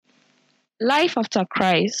Life After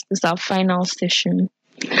Christ is our final session.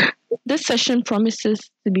 This session promises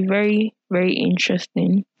to be very, very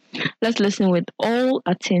interesting. Let's listen with all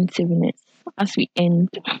attentiveness as we end.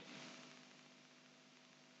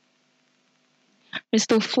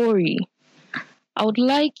 Mr. Fori, I would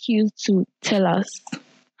like you to tell us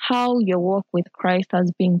how your walk with Christ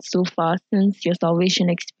has been so far since your salvation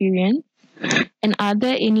experience. And are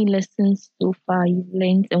there any lessons so far you've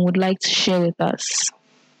learned and would like to share with us?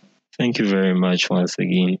 Thank you very much once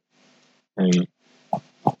again. Um,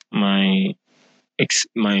 my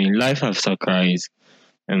my life after Christ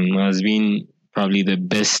has been probably the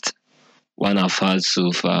best one I've had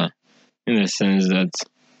so far, in the sense that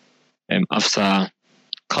after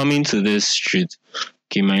coming to this truth,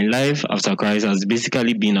 okay, my life after Christ has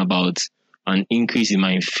basically been about an increase in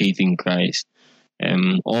my faith in Christ.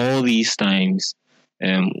 All these times,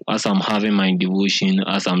 as I'm having my devotion,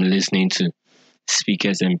 as I'm listening to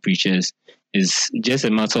speakers and preachers, is just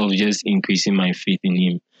a matter of just increasing my faith in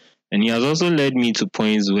Him. And He has also led me to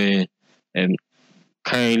points where, um,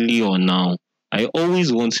 currently or now, I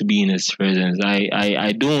always want to be in His presence.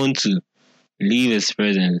 I don't want to leave His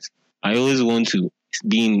presence. I always want to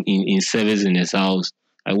be in service in His house.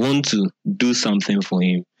 I want to do something for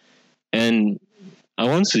Him. And I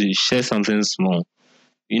want to share something small.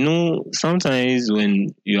 Sometimes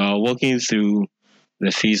when you are walking through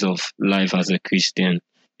the phase of life as a Christian,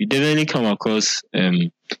 you definitely come across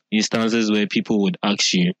instances where people would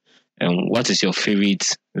ask you, what is your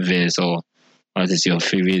favorite verse, or what is your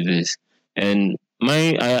favorite this? And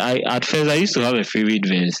I at first I used to have a favorite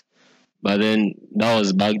verse, but then that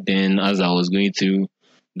was back then as I was going through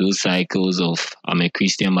those cycles of I'm a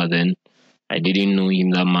Christian, but then I didn't know Him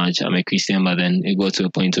that much. I'm a Christian, but then it got to a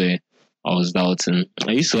point where I was doubting.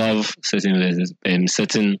 I used to have certain verses,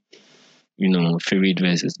 certain favorite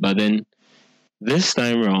verses, but then this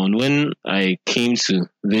time around, when I came to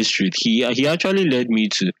this truth, he actually led me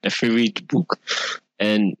to a favorite book,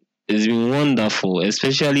 and it's been wonderful,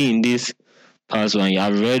 especially in this past one.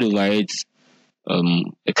 I've read over it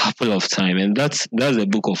a couple of times, and that's the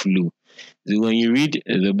book of Luke. So when you read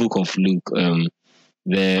the book of Luke,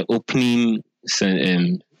 the opening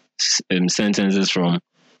sentences from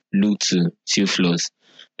Luke to Theophilus,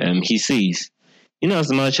 he says,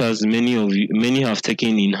 "Inasmuch as many have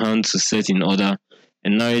taken in hand to set in order a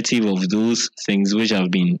narrative of those things which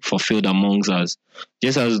have been fulfilled amongst us,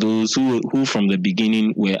 just as those who from the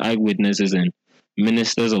beginning were eyewitnesses and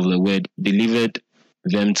ministers of the word delivered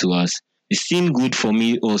them to us, it seemed good for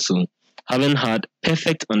me also, having had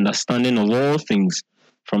perfect understanding of all things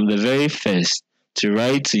from the very first, to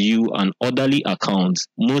write to you an orderly account,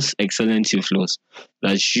 most excellent Theophilus,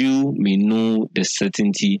 that you may know the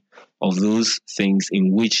certainty of those things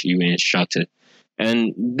in which you were instructed."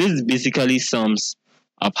 And this basically sums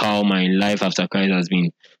up how my life after Christ has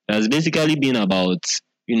been. It has basically been about,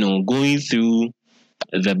 going through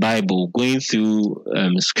the Bible, going through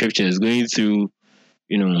scriptures, going through,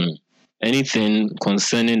 anything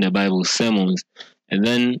concerning the Bible, sermons, and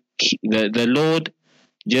then the Lord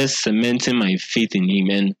just cementing my faith in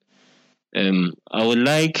Him. And I would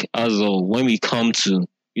like us all, when we come to,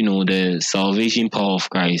 the salvation power of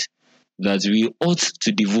Christ, that we ought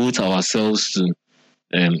to devote ourselves to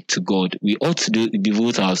God. We ought to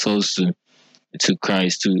devote ourselves to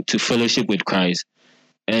Christ, to fellowship with Christ.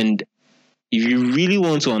 And if you really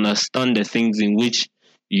want to understand the things in which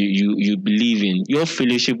you believe in, your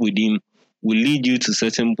fellowship with Him will lead you to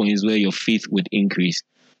certain points where your faith would increase.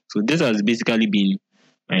 So this has basically been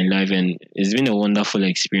my life, and it's been a wonderful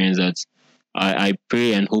experience that I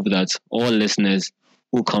pray and hope that all listeners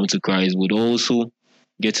who come to Christ would also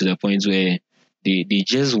get to the point where they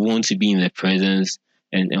just want to be in the presence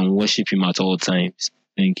and worship Him at all times.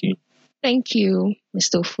 Thank you. Thank you,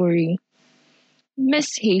 Mr. Fori.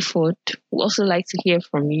 Miss Hayford, would also like to hear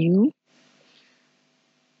from you.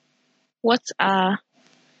 What are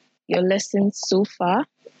your lessons so far?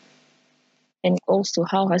 And also,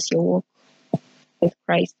 how has your walk with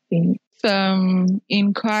Christ been?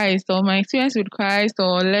 In Christ, or my experience with Christ,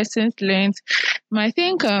 or lessons learned, I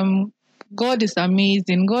think God is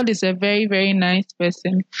amazing. God is a very, very nice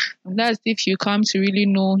person. That's if you come to really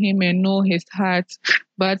know Him and know His heart.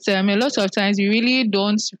 But a lot of times we really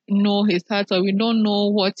don't know His heart, or we don't know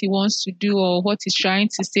what He wants to do or what He's trying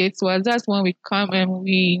to say to us. That's when we come and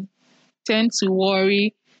we tend to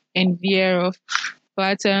worry and veer off.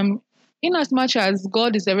 But in as much as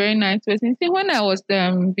God is a very nice person, see, when I was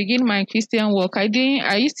beginning my Christian walk, I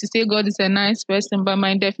used to say God is a nice person, but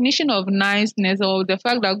my definition of niceness, or the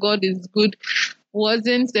fact that God is good,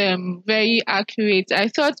 wasn't very accurate. I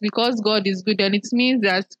thought because God is good, then it means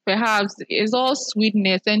that perhaps it's all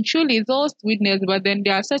sweetness, and truly it's all sweetness. But then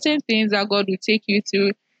there are certain things that God will take you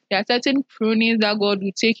through. There are certain prunings that God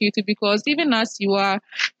will take you to, because even as you are,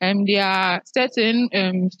 there are certain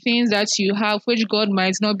things that you have which God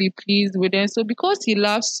might not be pleased with. And so because He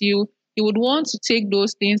loves you, He would want to take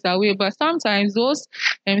those things away. But sometimes those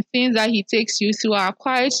things that He takes you through are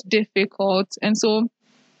quite difficult. And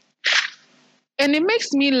it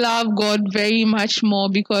makes me love God very much more,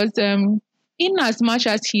 because in as much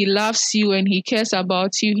as He loves you and He cares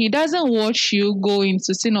about you, He doesn't watch you go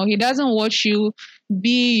into sin, or He doesn't watch you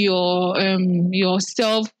be your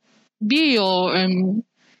yourself, be your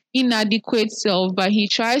inadequate self, but He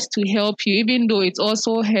tries to help you, even though it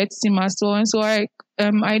also hurts Him as well. And so I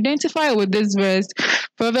identify with this verse,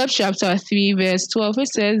 Proverbs chapter 3, verse 12, which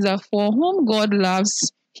says that for whom God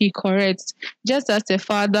loves, He corrects, just as a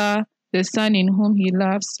father the son in whom he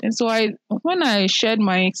loves. And so when I shared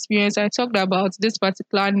my experience, I talked about this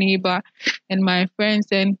particular neighbor and my friends,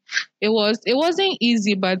 and it wasn't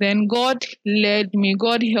easy, but then God led me,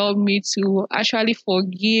 God helped me to actually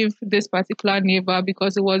forgive this particular neighbor,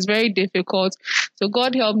 because it was very difficult. So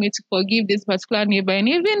God helped me to forgive this particular neighbor. And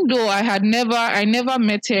even though I never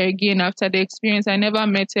met her again after the experience, I never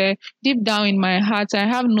met her, deep down in my heart, I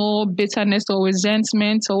have no bitterness or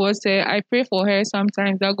resentment towards her. I pray for her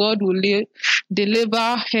sometimes that God will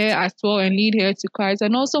deliver her as well and lead her to Christ.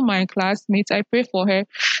 And also my classmates, I pray for her.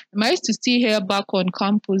 I used to see her back on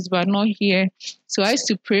campus, but not here. So I used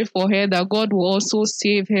to pray for her that God will also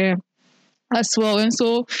save her as well. And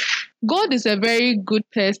so God is a very good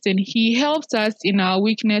person. He helps us in our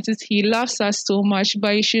weaknesses. He loves us so much.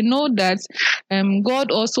 But you should know that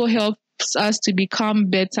God also helps us to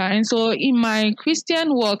become better. And so in my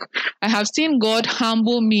Christian walk, I have seen God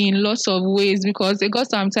humble me in lots of ways, because it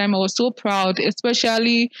got some time I was so proud,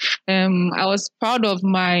 especially I was proud of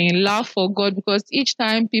my love for God, because each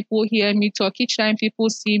time people hear me talk, each time people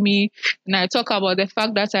see me and I talk about the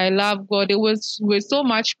fact that I love God, it was with so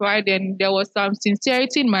much pride, and there was some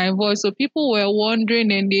sincerity in my voice. So people were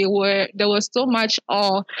wondering, and there was so much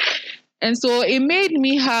awe. And so it made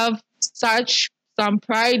me have some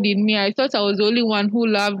pride in me. I thought I was the only one who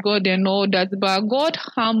loved God and all that, but God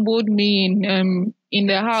humbled me in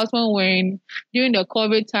the house when we were during the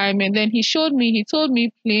COVID time, and then He told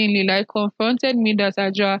me plainly, like confronted me, that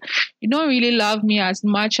Ajah, you don't really love me as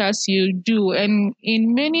much as you do. And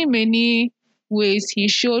in many, many ways He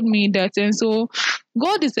showed me that. And so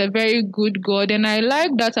God is a very good God, and I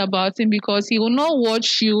like that about Him, because He will not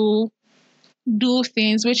watch you do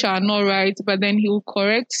things which are not right, but then He will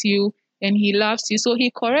correct you, and He loves you. So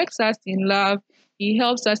He corrects us in love. He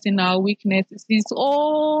helps us in our weaknesses. It's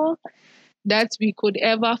all that we could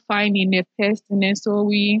ever find in a person. And so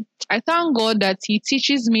I thank God that He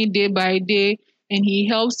teaches me day by day, and He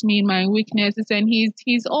helps me in my weaknesses. And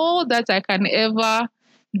He's all that I can ever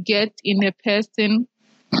get in a person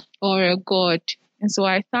or a God. And so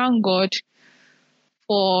I thank God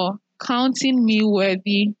for counting me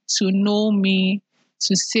worthy to know me,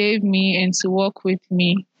 to save me, and to walk with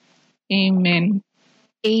me. Amen.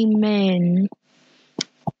 Amen.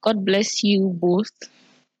 God bless you both.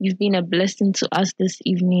 You've been a blessing to us this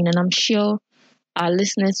evening, and I'm sure our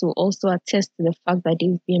listeners will also attest to the fact that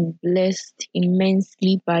they've been blessed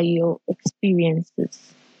immensely by your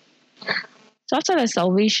experiences. So after the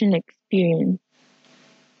salvation experience,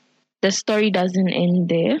 the story doesn't end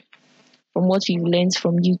there. From what we've learned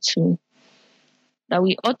from you two, that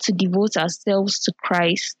we ought to devote ourselves to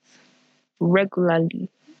Christ regularly.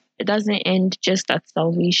 It doesn't end just at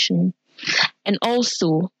salvation. And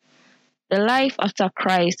also, the life after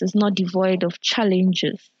Christ is not devoid of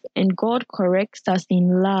challenges, and God corrects us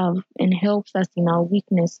in love and helps us in our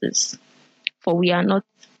weaknesses, for we are not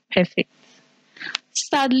perfect.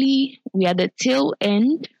 Sadly, we are at the tail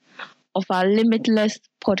end of our Limitless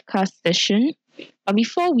podcast session. But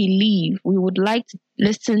before we leave, we would like to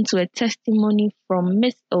listen to a testimony from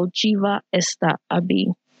Miss Elgiva Esther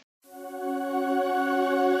Abbey.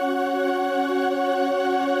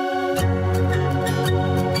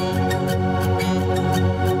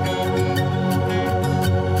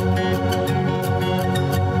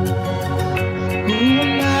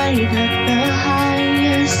 That the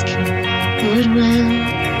highest King would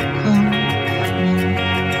welcome me.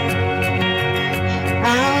 I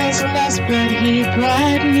was lost, but He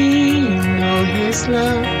brought me in. Know His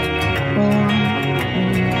love for me.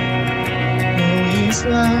 Know His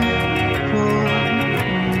love for me.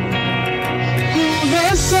 Who the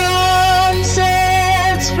Son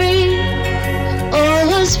sets free, all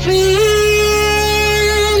is free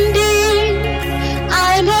indeed.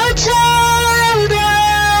 I'm a child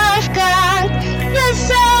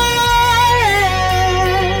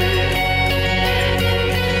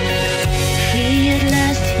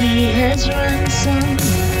He has ransomed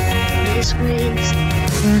me. His grace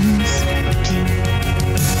runs deep.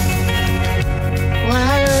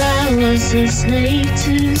 While I was a slave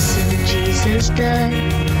to sin, Jesus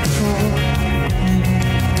died for me.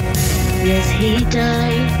 Yes, He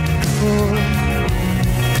died for me.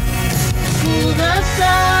 Who the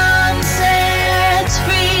Son sets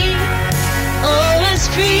free, oh, is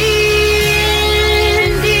free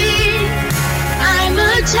indeed. I'm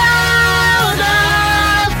a child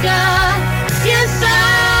of God. Yes, I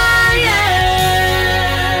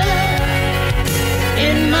am.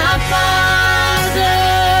 In my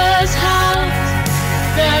Father's house,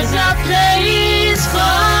 there's a place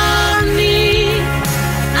for me.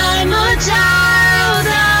 I'm a child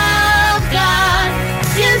of God.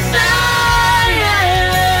 Yes, I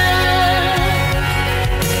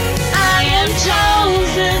am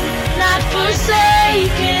chosen, not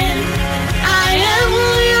forsaken. I am who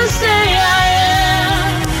you say I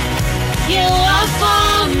am. You are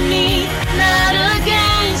for me, not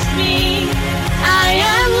against me. I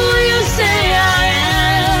am who you say I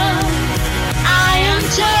am. I am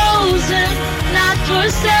chosen, not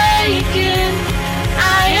forsaken.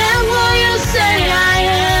 I am who you say I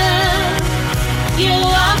am. You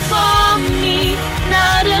are for me,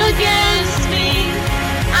 not against me.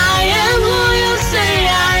 I am who you say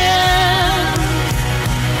I am.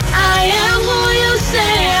 I am who you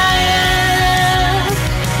say I am.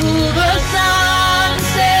 Who the Son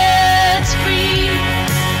sets free,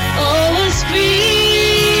 oh, is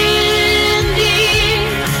free indeed.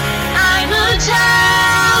 I'm a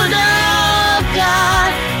child of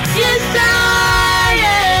God. Yes, I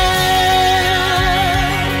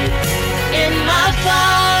am. In my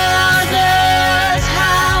Father's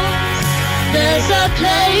house, there's a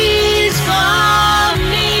place for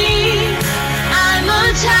me. I'm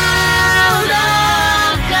a child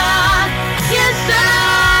of God. Yes, I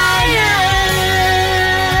am.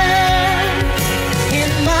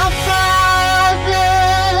 In my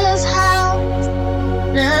Father's house,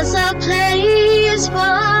 there's a place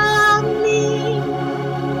for me.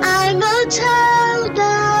 I'm a child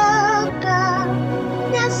of God.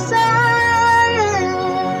 Yes, I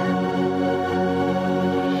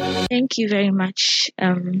am. Thank you very much,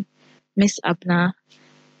 Miss Abna.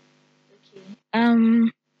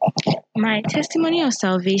 My testimony of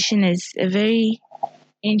salvation is a very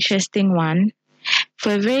interesting one.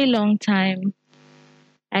 For a very long time,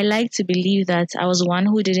 I like to believe that I was one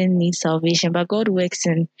who didn't need salvation, but God works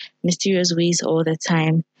in mysterious ways all the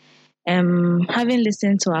time. Having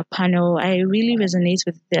listened to our panel, I really resonate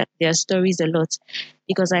with their stories a lot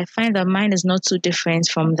because I find that mine is not too different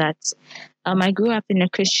from that. I grew up in a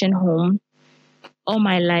Christian home. All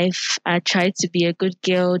my life, I tried to be a good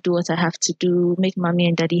girl, do what I have to do, make mommy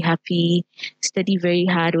and daddy happy, study very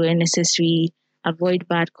hard where necessary, avoid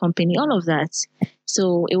bad company, all of that.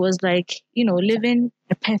 So it was like, living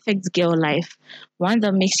a perfect girl life, one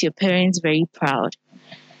that makes your parents very proud.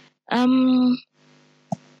 In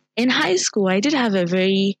high school, I did have a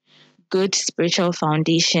very good spiritual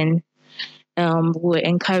foundation. We were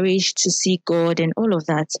encouraged to seek God and all of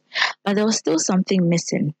that. But there was still something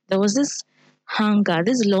missing. There was this hunger,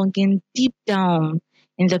 this longing deep down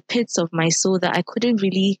in the pits of my soul that I couldn't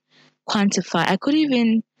really quantify. I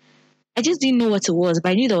just didn't know what it was,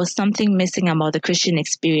 but I knew there was something missing about the Christian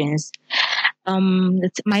experience.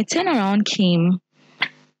 My turnaround came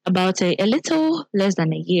about a little less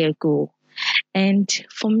than a year ago. And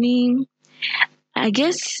for me, I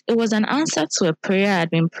guess it was an answer to a prayer I'd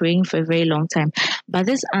been praying for a very long time. But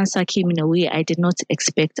this answer came in a way I did not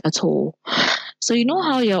expect at all. So you know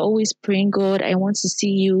how you're always praying, God, I want to see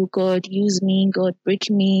you, God, use me, God, break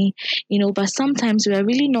me, but sometimes we are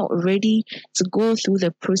really not ready to go through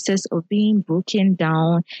the process of being broken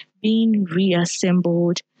down, being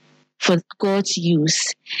reassembled for God's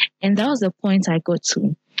use. And that was the point I got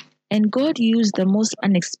to. And God used the most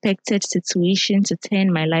unexpected situation to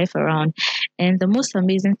turn my life around. And the most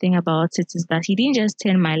amazing thing about it is that He didn't just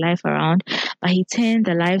turn my life around, but He turned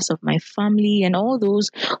the lives of my family and all those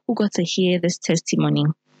who got to hear this testimony.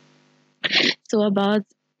 So about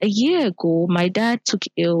a year ago, my dad took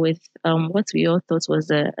ill with what we all thought was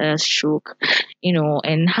a stroke,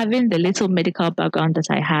 and having the little medical background that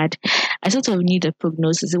I had, I sort of knew the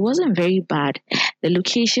prognosis. It wasn't very bad. The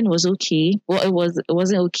location was okay. Well, it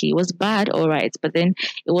wasn't okay. It was bad, all right. But then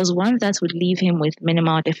it was one that would leave him with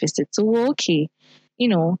minimal deficit. So we're okay,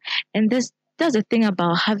 and that's the thing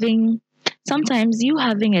about sometimes you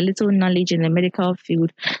having a little knowledge in the medical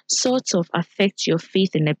field sort of affects your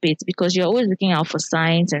faith in a bit because you're always looking out for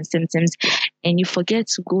signs and symptoms and you forget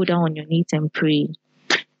to go down on your knees and pray.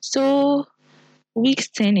 So weeks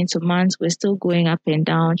turn into months. We're still going up and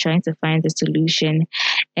down, trying to find the solution.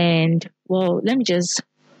 And well, let me just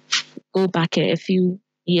go back a few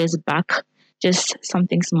years back, just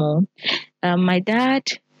something small. My dad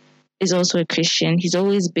is also a Christian. He's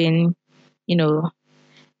always been, you know,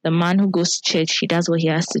 the man who goes to church. He does what he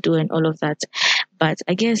has to do and all of that. But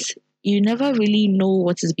I guess you never really know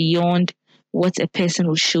what is beyond what a person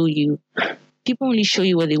will show you. People only show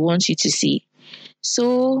you what they want you to see.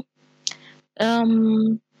 So,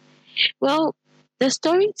 well, the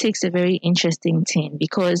story takes a very interesting turn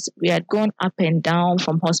because we had gone up and down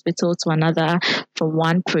from hospital to another, from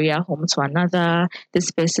one prayer home to another,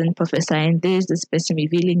 this person prophesying this person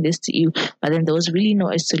revealing this to you, but then there was really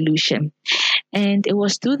no a solution. And it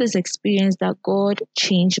was through this experience that God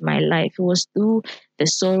changed my life. It was through the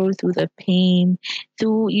sorrow, through the pain,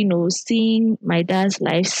 through, seeing my dad's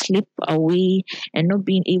life slip away and not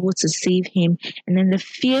being able to save him. And then the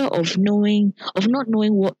fear of not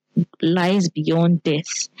knowing what lies beyond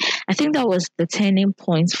death. I think that was the turning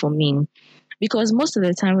point for me. Because most of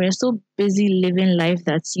the time we're so busy living life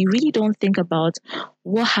that you really don't think about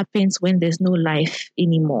what happens when there's no life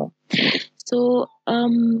anymore. So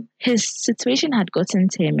his situation had gotten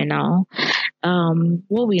terminal.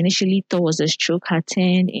 What we initially thought was a stroke had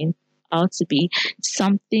turned out to be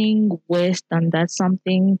something worse than that,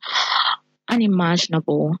 something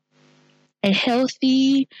unimaginable. A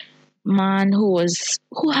healthy man who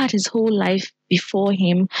had his whole life before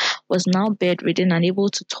him was now bedridden, unable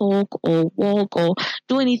to talk or walk or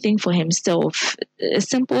do anything for himself. A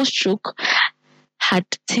simple stroke had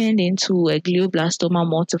turned into a glioblastoma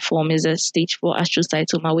multiforme, is a stage 4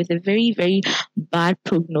 astrocytoma with a very, very bad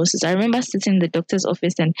prognosis. I remember sitting in the doctor's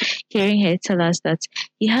office and hearing her tell us that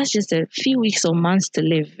he has just a few weeks or months to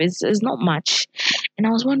live. It's not much. And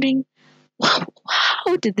I was wondering,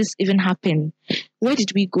 how did this even happen? Where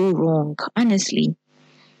did we go wrong? Honestly.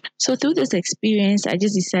 So through this experience, I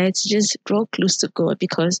just decided to just draw close to God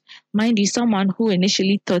because, mind you, someone who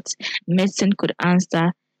initially thought medicine could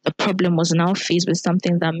answer the problem was now faced with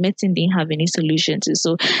something that medicine didn't have any solution to.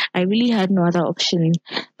 So I really had no other option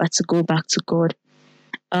but to go back to God.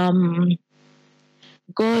 God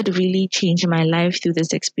really changed my life through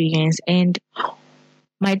this experience. And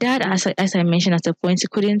my dad, as I mentioned at a point, he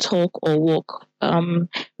couldn't talk or walk.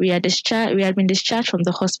 We had been discharged from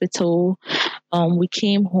the hospital. We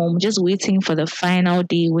came home just waiting for the final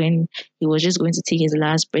day when he was just going to take his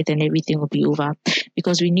last breath and everything would be over,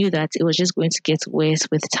 because we knew that it was just going to get worse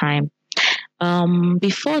with time.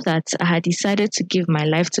 Before that, I had decided to give my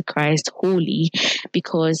life to Christ wholly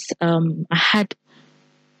because I had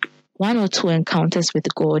one or two encounters with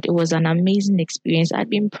God. It was an amazing experience. I'd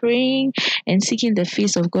been praying and seeking the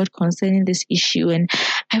face of God concerning this issue, and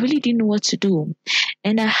I really didn't know what to do.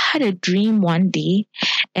 And I had a dream one day,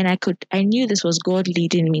 and I knew this was God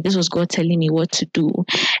leading me. This was God telling me what to do.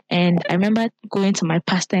 And I remember going to my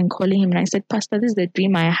pastor and calling him, and I said, "Pastor, this is the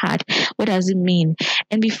dream I had. What does it mean?"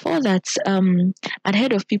 And before that, I'd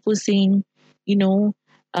heard of people saying,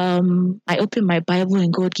 I opened my Bible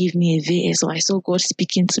and God gave me a verse. So I saw God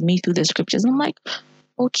speaking to me through the scriptures. I'm like,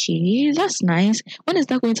 okay, that's nice. When is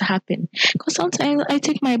that going to happen? Because sometimes I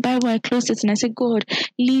take my Bible, I close it, and I say, God,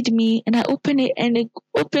 lead me. And I open it, and it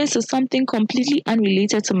opens to something completely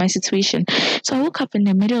unrelated to my situation. So I woke up in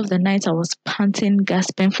the middle of the night. I was panting,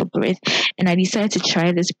 gasping for breath. And I decided to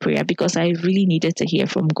try this prayer because I really needed to hear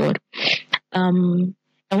from God.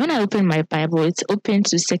 And when I open my Bible, it's open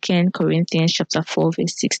to 2 Corinthians chapter 4,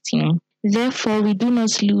 verse 16. Therefore, we do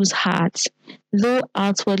not lose heart. Though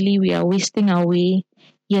outwardly we are wasting away,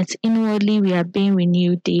 yet inwardly we are being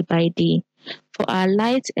renewed day by day. For our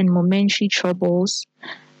light and momentary troubles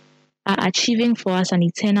are achieving for us an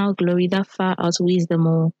eternal glory that far outweighs them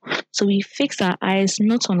all. So we fix our eyes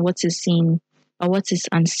not on what is seen, but what is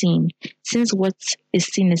unseen, since what is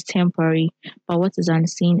seen is temporary, but what is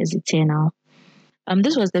unseen is eternal.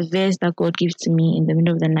 This was the verse that God gave to me in the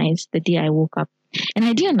middle of the night, the day I woke up. And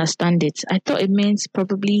I didn't understand it. I thought it meant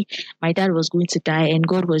probably my dad was going to die, and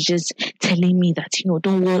God was just telling me that,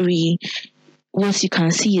 don't worry. What you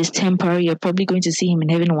can see is temporary. You're probably going to see him in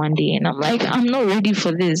heaven one day. And I'm like, I'm not ready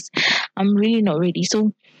for this. I'm really not ready.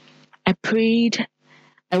 So I prayed.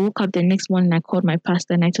 I woke up the next morning, I called my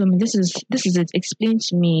pastor and I told him, this is it. Explain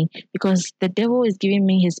to me, because the devil is giving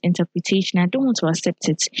me his interpretation. I don't want to accept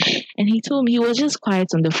it. And he told me, he was just quiet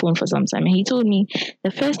on the phone for some time. And he told me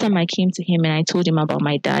the first time I came to him and I told him about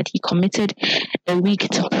my dad, he committed a week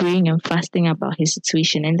to praying and fasting about his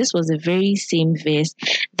situation. And this was the very same verse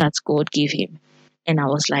that God gave him. And I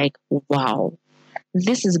was like, wow,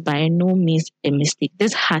 this is by no means a mistake.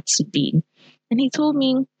 This had to be. And he told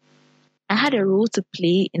me, I had a role to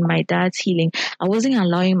play in my dad's healing. I wasn't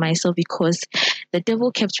allowing myself because the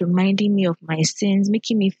devil kept reminding me of my sins,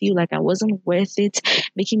 making me feel like I wasn't worth it,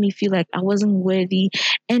 making me feel like I wasn't worthy.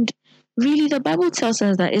 And really, the Bible tells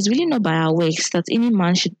us that it's really not by our works that any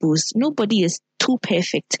man should boast. Nobody is too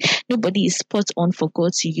perfect. Nobody is spot on for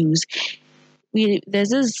God to use. There's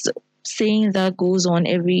this saying that goes on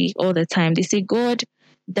all the time. They say God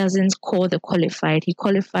doesn't call the qualified, he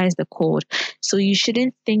qualifies the called. So you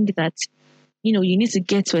shouldn't think that you need to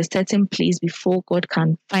get to a certain place before God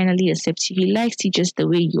can finally accept you. He likes you just the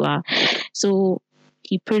way you are. So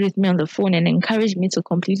he prayed with me on the phone and encouraged me to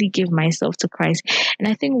completely give myself to Christ. And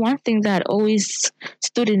I think one thing that always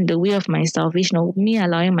stood in the way of my salvation, or me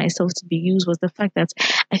allowing myself to be used, was the fact that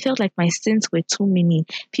I felt like my sins were too many.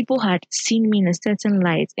 People had seen me in a certain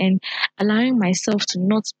light, and allowing myself to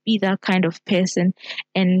not be that kind of person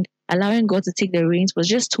and allowing God to take the reins was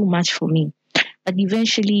just too much for me. But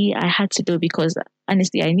eventually I had to do it because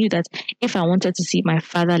honestly, I knew that if I wanted to see my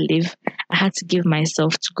father live, I had to give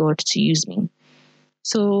myself to God to use me.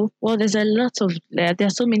 So, there's there are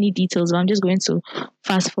so many details, but I'm just going to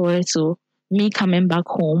fast forward to me coming back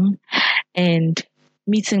home and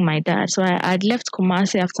meeting my dad. So I'd left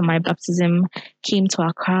Kumasi after my baptism, came to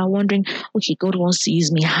Accra, wondering, okay, God wants to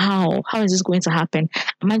use me. How is this going to happen?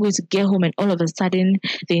 Am I going to get home and all of a sudden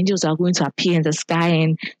the angels are going to appear in the sky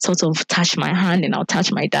and sort of touch my hand, and I'll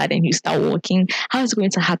touch my dad and he'll start walking? How is it going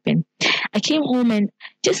to happen? I came home and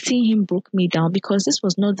just seeing him broke me down, because this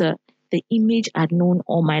was not the image I'd known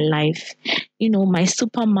all my life. My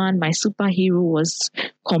Superman, my superhero was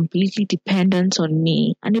completely dependent on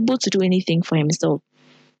me, unable to do anything for himself.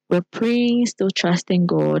 We're praying, still trusting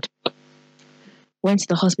God. Went to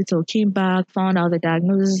the hospital, came back, found out the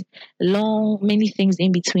diagnosis, many things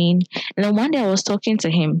in between. And then one day I was talking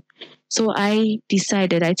to him. So I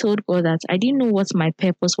told God that I didn't know what my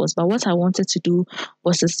purpose was, but what I wanted to do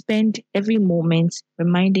was to spend every moment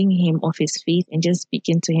reminding him of his faith and just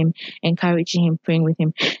speaking to him, encouraging him, praying with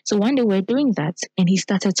him. So one day we're doing that and he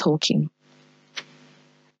started talking.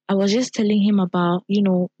 I was just telling him about,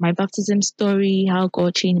 my baptism story, how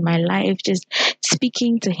God changed my life, just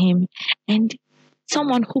speaking to him. And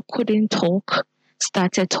someone who couldn't talk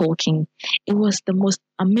started talking. It was the most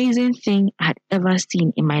amazing thing I'd ever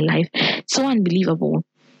seen in my life. So unbelievable.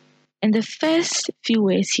 And the first few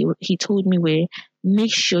words he told me were,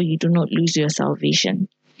 make sure you do not lose your salvation.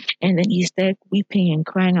 And then he started weeping and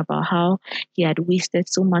crying about how he had wasted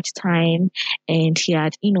so much time and he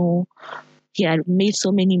had made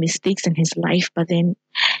so many mistakes in his life, but then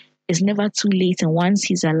it's never too late. And once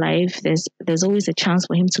he's alive, there's always a chance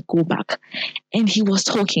for him to go back. And he was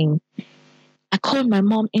talking. I called my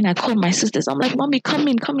mom and I called my sisters. I'm like, Mommy, come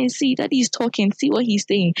and see. Daddy's talking. See what he's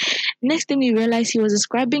saying. Next thing we realized, he was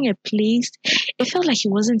describing a place. It felt like he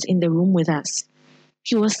wasn't in the room with us.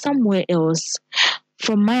 He was somewhere else.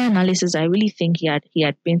 From my analysis, I really think he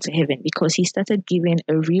had been to heaven, because he started giving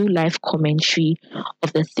a real life commentary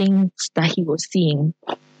of the things that he was seeing.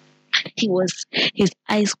 His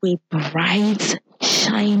eyes were bright,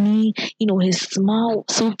 shiny, his smile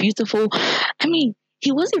so beautiful. I mean,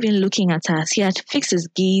 he wasn't even looking at us. He had fixed his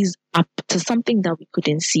gaze up to something that we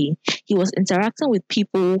couldn't see. He was interacting with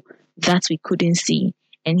people that we couldn't see.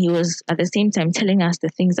 And he was at the same time telling us the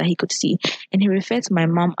things that he could see. And he referred to my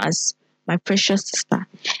mom as my precious sister.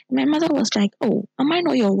 And my mother was like, oh, am I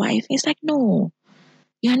not your wife? He's like, no,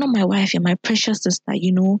 you're not my wife. You're my precious sister,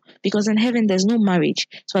 because in heaven, there's no marriage.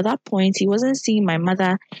 So at that point, he wasn't seeing my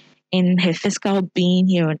mother in her physical being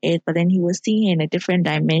here on earth, but then he was seeing her in a different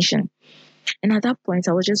dimension. And at that point,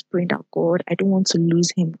 I was just praying that, God, I don't want to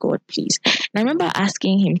lose him, God, please. And I remember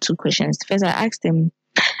asking him two questions. First, I asked him,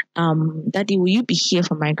 Daddy, will you be here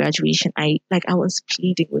for my graduation? I was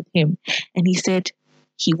pleading with him. And he said,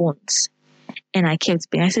 he won't. And I kept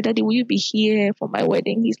being, I said, Daddy, will you be here for my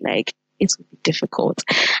wedding? He's like, it will be difficult.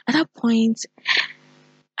 At that point,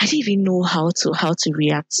 I didn't even know how to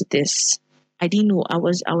react to this. I didn't know. I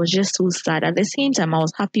was just so sad. At the same time, I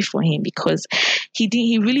was happy for him, because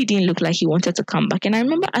he really didn't look like he wanted to come back. And I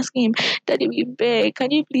remember asking him, Daddy, we beg,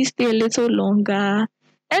 can you please stay a little longer?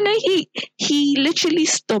 And then he literally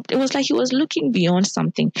stopped. It was like he was looking beyond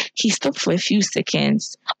something. He stopped for a few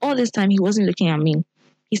seconds. All this time, he wasn't looking at me.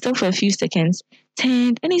 He stopped for a few seconds,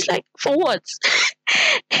 turned, and he's like, for what?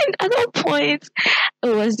 And at that point,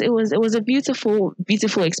 it was a beautiful,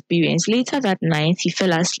 beautiful experience. Later that night, he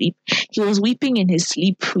fell asleep. He was weeping in his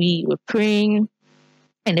sleep. We were praying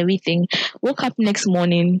and everything. Woke up next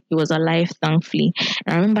morning, he was alive, thankfully.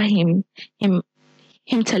 And I remember him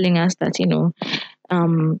telling us that,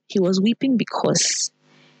 he was weeping because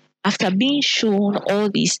after being shown all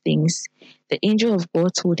these things, the angel of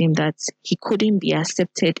God told him that he couldn't be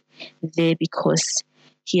accepted there because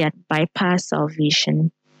he had bypassed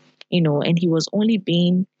salvation, and he was only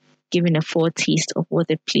being given a foretaste of what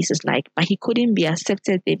the place is like, but he couldn't be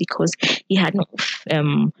accepted there because he had not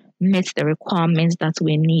met the requirements that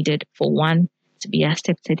were needed for one to be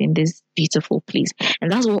accepted in this beautiful place. And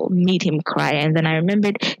that's what made him cry. And then I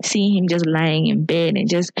remembered seeing him just lying in bed and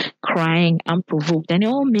just crying unprovoked. And it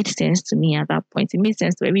all made sense to me at that point. It made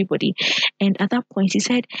sense to everybody. And at that point, he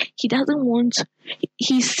said he doesn't want,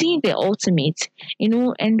 he's seeing the ultimate,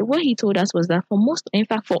 and what he told us was that in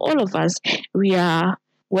fact, for all of us, we are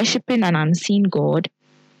worshiping an unseen God,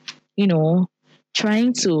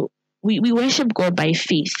 trying to, we worship God by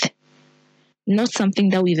faith, not something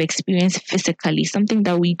that we've experienced physically, something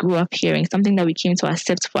that we grew up hearing, something that we came to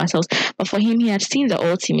accept for ourselves. But for him, he had seen the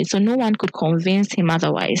ultimate, so no one could convince him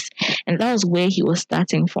otherwise. And that was where he was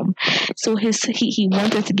starting from. So he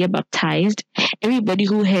wanted to get baptized. Everybody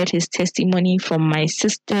who heard his testimony, from my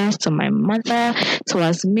sisters to my mother to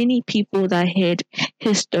as many people that heard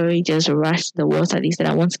his story, just rushed the water. They said,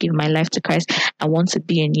 I want to give my life to Christ. I want to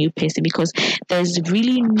be a new person, because there's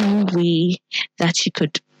really no way that you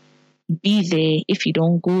could be there if you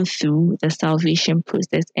don't go through the salvation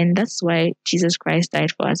process. And that's why Jesus Christ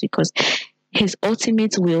died for us, because his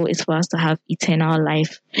ultimate will is for us to have eternal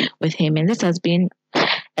life with him. And this has been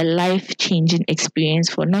a life-changing experience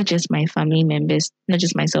for not just my family members, not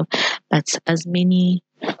just myself, but as many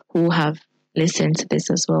who have listened to this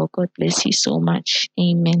as well. God bless you so much.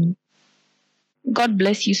 Amen. God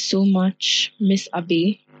bless you so much, Miss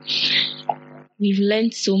Abe. We've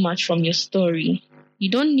learned so much from your story. You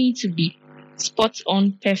don't need to be spot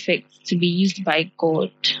on perfect to be used by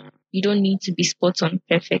God. You don't need to be spot on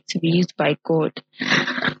perfect to be used by God.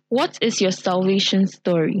 What is your salvation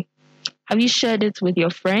story? Have you shared it with your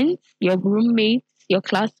friends, your roommates, your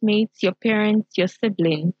classmates, your parents, your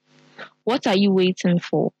siblings? What are you waiting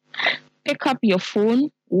for? Pick up your phone,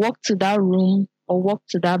 walk to that room, or walk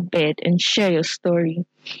to that bed and share your story.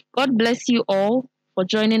 God bless you all for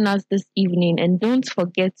joining us this evening, and don't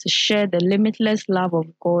forget to share the limitless love of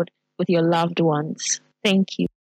God with your loved ones. Thank you.